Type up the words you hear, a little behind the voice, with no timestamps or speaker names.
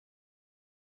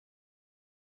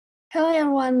Hello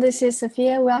everyone, this is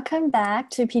Sophia. Welcome back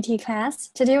to PT class.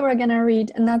 Today we're going to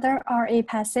read another RA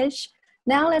passage.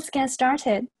 Now let's get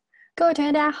started. 各位同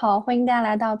学大家好，欢迎大家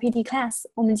来到 PT class.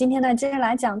 我们今天呢接着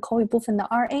来讲口语部分的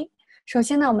RA. 首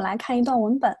先呢我们来看一段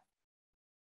文本。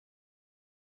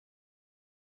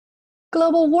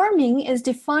Global warming is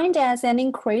defined as an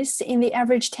increase in the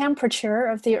average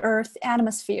temperature of the Earth's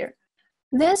atmosphere.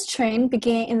 This trend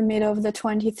began in the middle of the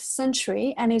 20th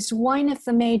century and is one of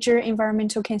the major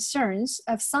environmental concerns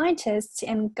of scientists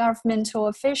and governmental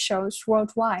officials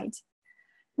worldwide.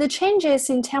 The changes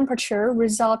in temperature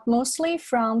result mostly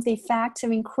from the effect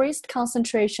of increased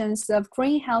concentrations of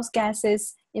greenhouse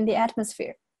gases in the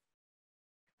atmosphere.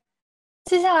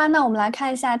 接下来呢，我们来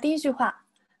看一下第一句话。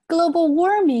Global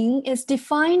warming is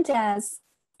defined as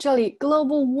这里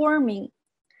global warming，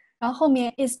 然后后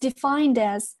面 is defined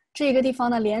as 这个地方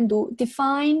的连读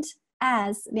defined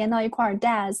as 连到一块儿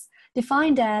does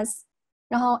defined as，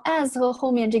 然后 as 和后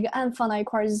面这个 an 放到一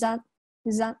块儿 that，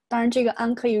 当然这个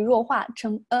an 可以弱化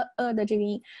成的这个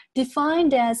音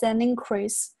defined as an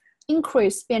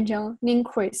increase 变成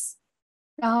increase，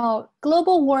 然后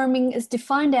global warming is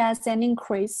defined as an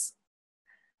increase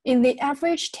in the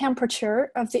average temperature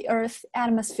of the Earth's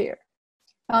atmosphere。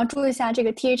然后注意一下这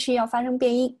个 the 要发生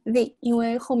变音 the， 因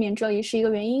为后面这里是一个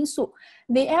元音因素。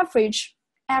The average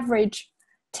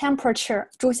temperature，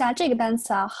 注意一下这个单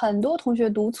词啊，很多同学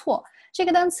读错。这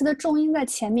个单词的重音在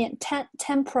前面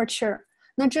temperature，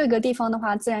 那这个地方的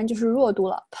话自然就是弱读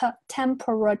了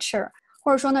temperature， 或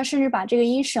者说呢甚至把这个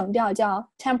音省掉叫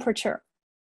temperature。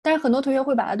但是很多同学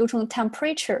会把它读成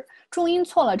temperature， 重音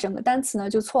错了，整个单词呢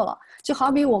就错了。就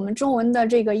好比我们中文的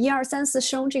这个1、2、3、4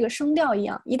声这个声调一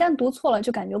样，一旦读错了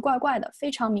就感觉怪怪的，非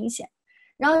常明显。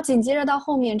然后紧接着到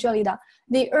后面这里的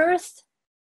the earth，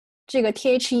 这个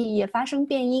the 也发生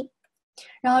变音，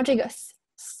然后这个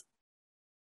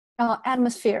然后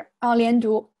atmosphere， 然后连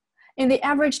读 in the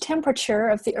average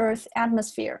temperature of the earth's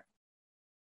atmosphere。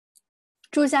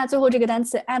注意一下最后这个单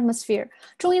词 atmosphere，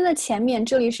 重音的前面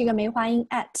这里是一个梅花音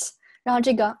at， 然后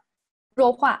这个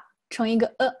弱化成一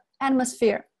个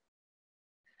atmosphere。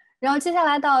然后接下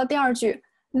来到第二句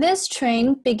This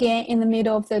trend began in the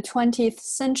middle of the 20th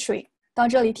century， 到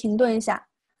这里停顿一下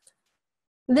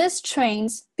This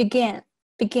trends began，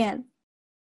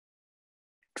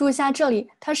 注意一下这里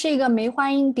它是一个梅花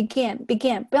音 began，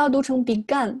 不要读成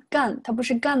begun， 它不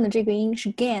是 gun 的这个音，是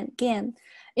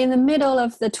gan。In the middle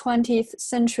of the 20th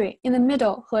century， in the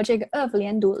middle 和这个 of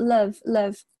连读 love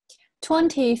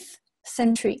 20th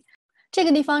century， 这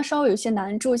个地方稍微有些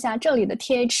难，注意一下这里的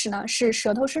th 呢是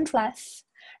舌头伸出来，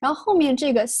然后后面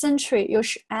这个 century 又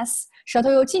是 s， 舌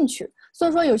头又进去，所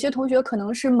以说有些同学可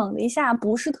能是猛的一下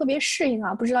不是特别适应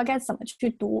啊，不知道该怎么去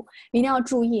读，一定要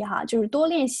注意哈，就是多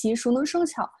练习熟能生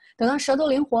巧，等到舌头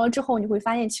灵活了之后，你会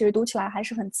发现其实读起来还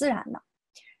是很自然的。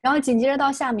然后紧接着到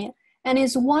下面And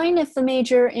is one of the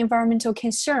major environmental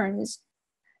concerns.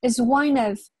 Is one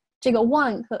of 这个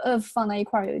one 和 of 放在一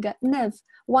块有一个 of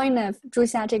one of， 注意一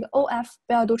下这个 of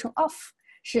不要读成 of，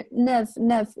 是 of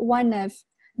one of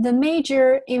the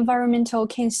major environmental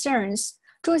concerns。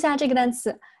 注意一下这个单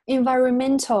词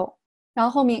environmental， 然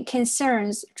后后面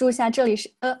concerns， 注意一下这里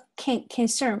是 a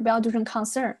concern， 不要读成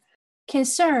concern。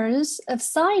 Concerns of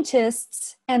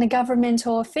scientists and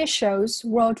governmental officials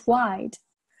worldwide。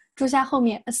注意下后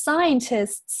面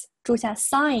scientists， 注意下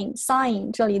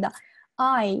sign 这里的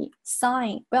I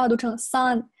sign 不要读成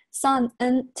scientist，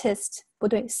 不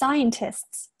对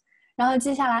scientists。 然后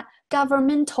接下来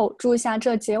governmental， 注意下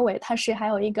这结尾它是还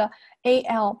有一个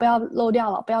al， 不要漏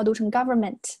掉了，不要读成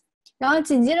government。 然后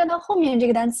紧接着到后面这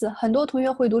个单词很多同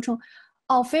学会读成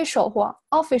official 或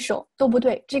official 都不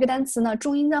对，这个单词呢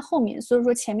重音在后面，所以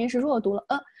说前面是弱读了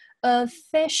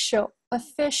official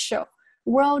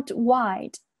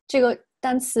worldwide。这个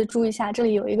单词注意一下，这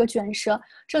里有一个卷舌，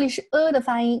这里是的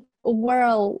发音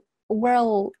world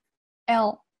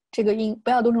l 这个音不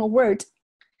要读成 word。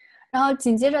 然后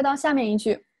紧接着到下面一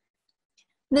句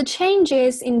The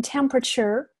changes in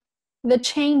temperature， The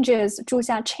changes 注意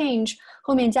下 change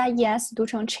后面加 es 读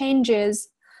成 changes。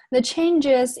 The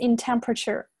changes in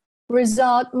temperature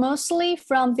result mostly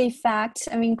from the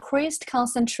effect of increased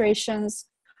concentrations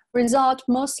result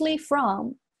mostly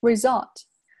from result，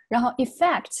然后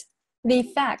effect the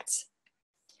effect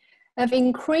of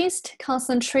increased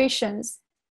concentrations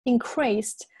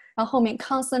increased， 然后后面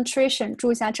concentration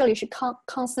注意一下这里是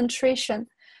concentration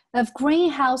of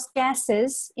greenhouse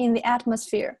gases in the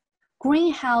atmosphere。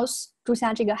 greenhouse 注意一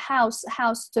下这个 house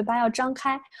嘴巴要张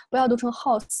开，不要读成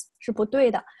house 是不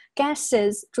对的。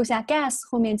 gases 注意一下 gas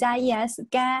后面加 es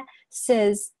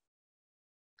gases，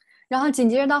 然后紧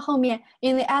接着到后面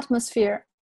in the atmosphere，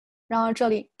然后这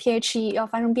里 the 要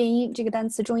发生变音，这个单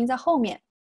词重音在后面。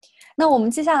那我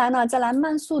们接下来呢，再来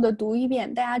慢速的读一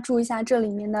遍，大家注意一下这里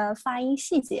面的发音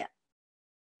细节。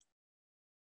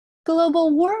Global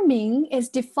warming is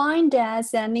defined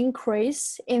as an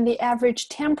increase in the average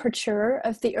temperature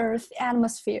of the Earth's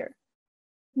atmosphere.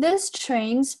 This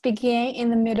trend began in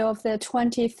the middle of the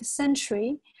 20th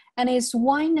century and is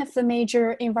one of the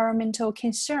major environmental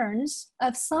concerns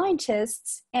of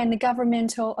scientists and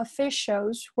governmental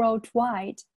officials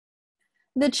worldwide.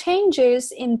 The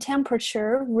changes in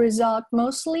temperature result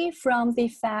mostly from the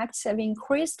effects of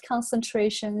increased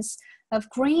concentrations of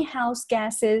greenhouse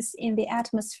gases in the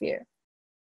atmosphere.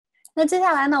 那接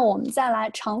下来呢，我们再来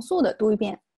常速的读一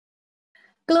遍。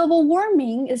Global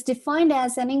warming is defined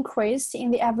as an increase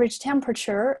in the average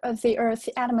temperature of the Earth's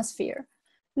atmosphere.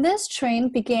 This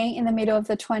trend began in the middle of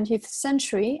the 20th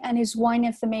century and is one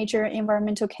of the major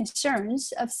environmental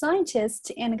concerns of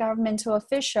scientists and governmental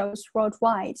officials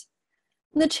worldwide.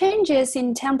 The changes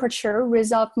in temperature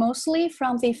result mostly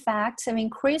from the effect of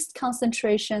increased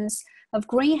concentrations of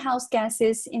greenhouse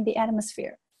gases in the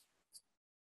atmosphere.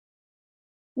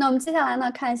 那我们接下来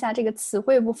呢，看一下这个词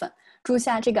汇部分，注意一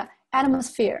下这个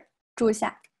atmosphere， 注意一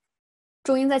下，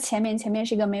重音在前面，前面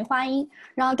是一个梅花音。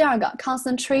然后第二个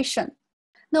concentration。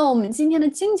那我们今天的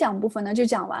精讲部分呢就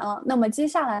讲完了，那么接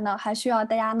下来呢还需要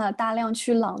大家呢大量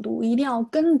去朗读，一定要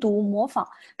跟读模仿，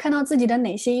看到自己的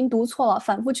哪些音读错了，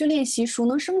反复去练习，熟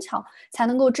能生巧，才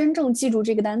能够真正记住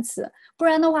这个单词。不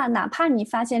然的话，哪怕你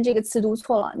发现这个词读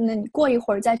错了，那你过一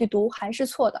会儿再去读还是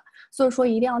错的。所以说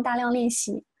一定要大量练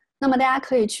习。那么大家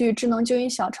可以去智能纠音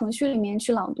小程序里面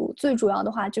去朗读，最主要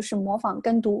的话就是模仿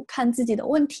跟读，看自己的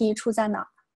问题出在哪儿。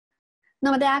那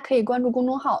么大家可以关注公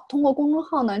众号，通过公众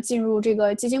号呢进入这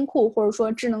个基金库或者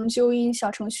说智能纠音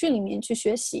小程序里面去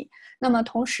学习，那么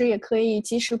同时也可以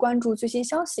及时关注最新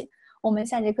消息。我们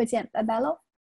下节课见，拜拜喽。